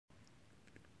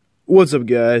What's up,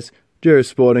 guys? Jared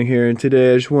Spalding here, and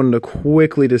today I just wanted to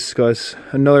quickly discuss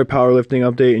another powerlifting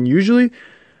update. And usually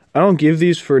I don't give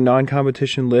these for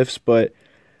non-competition lifts, but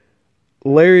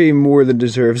Larry more than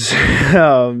deserves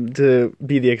to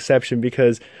be the exception,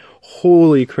 because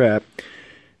holy crap,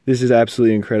 this is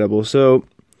absolutely incredible. So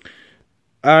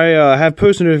I have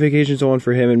post notifications on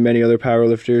for him and many other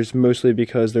powerlifters, mostly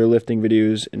because their lifting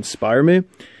videos inspire me.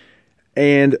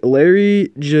 And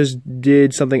Larry just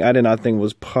did something I did not think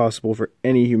was possible for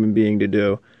any human being to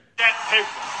do. Yeah! Oh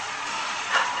yeah!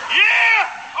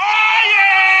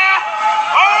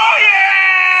 Oh yeah!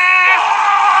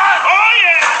 Oh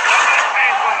yeah!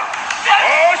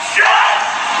 Oh shit!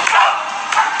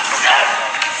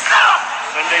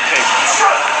 Sunday tape.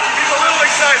 He's a little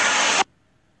excited.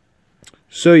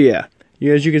 So yeah,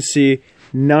 as you can see,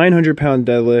 900-pound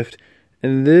deadlift,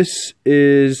 and this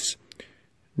is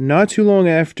not too long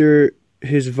after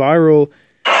his viral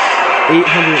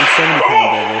 870-pound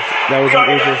deadlift. That was on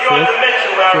April 5th.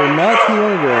 So not too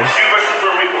long ago,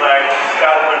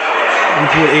 he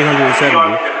pulled 870.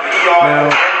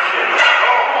 Now,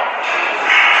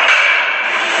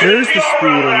 there's the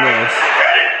speed on this.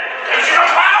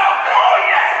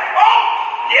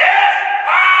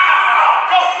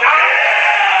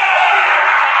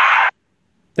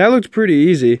 That looked pretty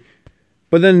easy.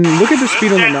 But then look at the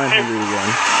speed on the 900 again.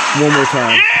 One more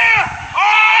time.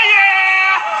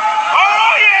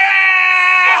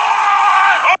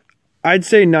 I'd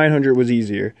say 900 was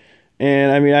easier.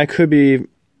 And I mean, I could be a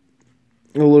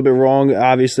little bit wrong,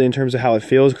 obviously, in terms of how it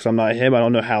feels, because I'm not him. I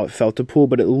don't know how it felt to pull,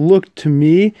 but it looked to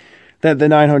me that the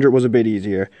 900 was a bit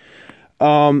easier.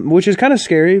 Which is kind of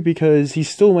scary, because he's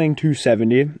still weighing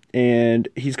 270, and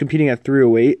he's competing at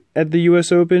 308 at the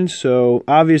US Open. So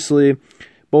obviously,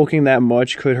 bulking that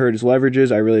much could hurt his leverages.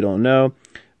 I really don't know.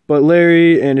 But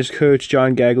Larry and his coach,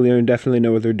 John Gaglione, definitely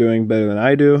know what they're doing better than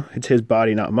I do. It's his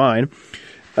body, not mine.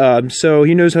 So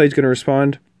he knows how he's going to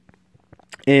respond.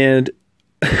 And,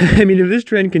 I mean, if this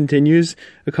trend continues,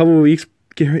 a couple of weeks,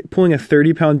 pulling a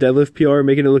 30-pound deadlift PR,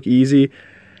 making it look easy,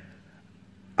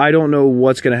 I don't know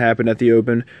what's going to happen at the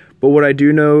Open. But what I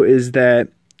do know is that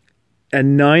a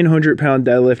 900-pound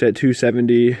deadlift at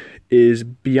 270 is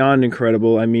beyond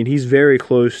incredible. I mean, he's very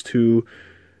close to,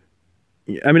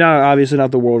 I mean, obviously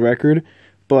not the world record,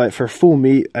 but for full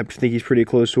meet, I think he's pretty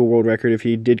close to a world record if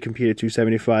he did compete at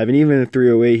 275. And even at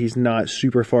 308, he's not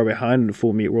super far behind the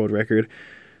full meet world record.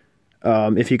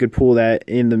 If he could pull that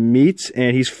in the meets,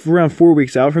 and he's around 4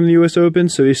 weeks out from the US Open,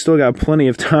 so he's still got plenty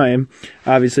of time,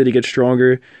 obviously, to get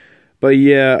stronger. But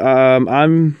yeah,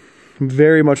 I'm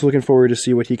very much looking forward to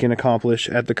see what he can accomplish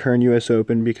at the current US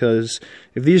Open, because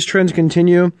if these trends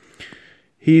continue,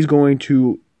 he's going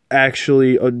to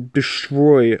actually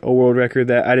destroy a world record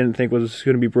that I didn't think was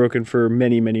going to be broken for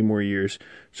many, many more years.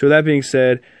 So that being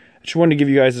said, I just wanted to give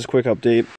you guys this quick update.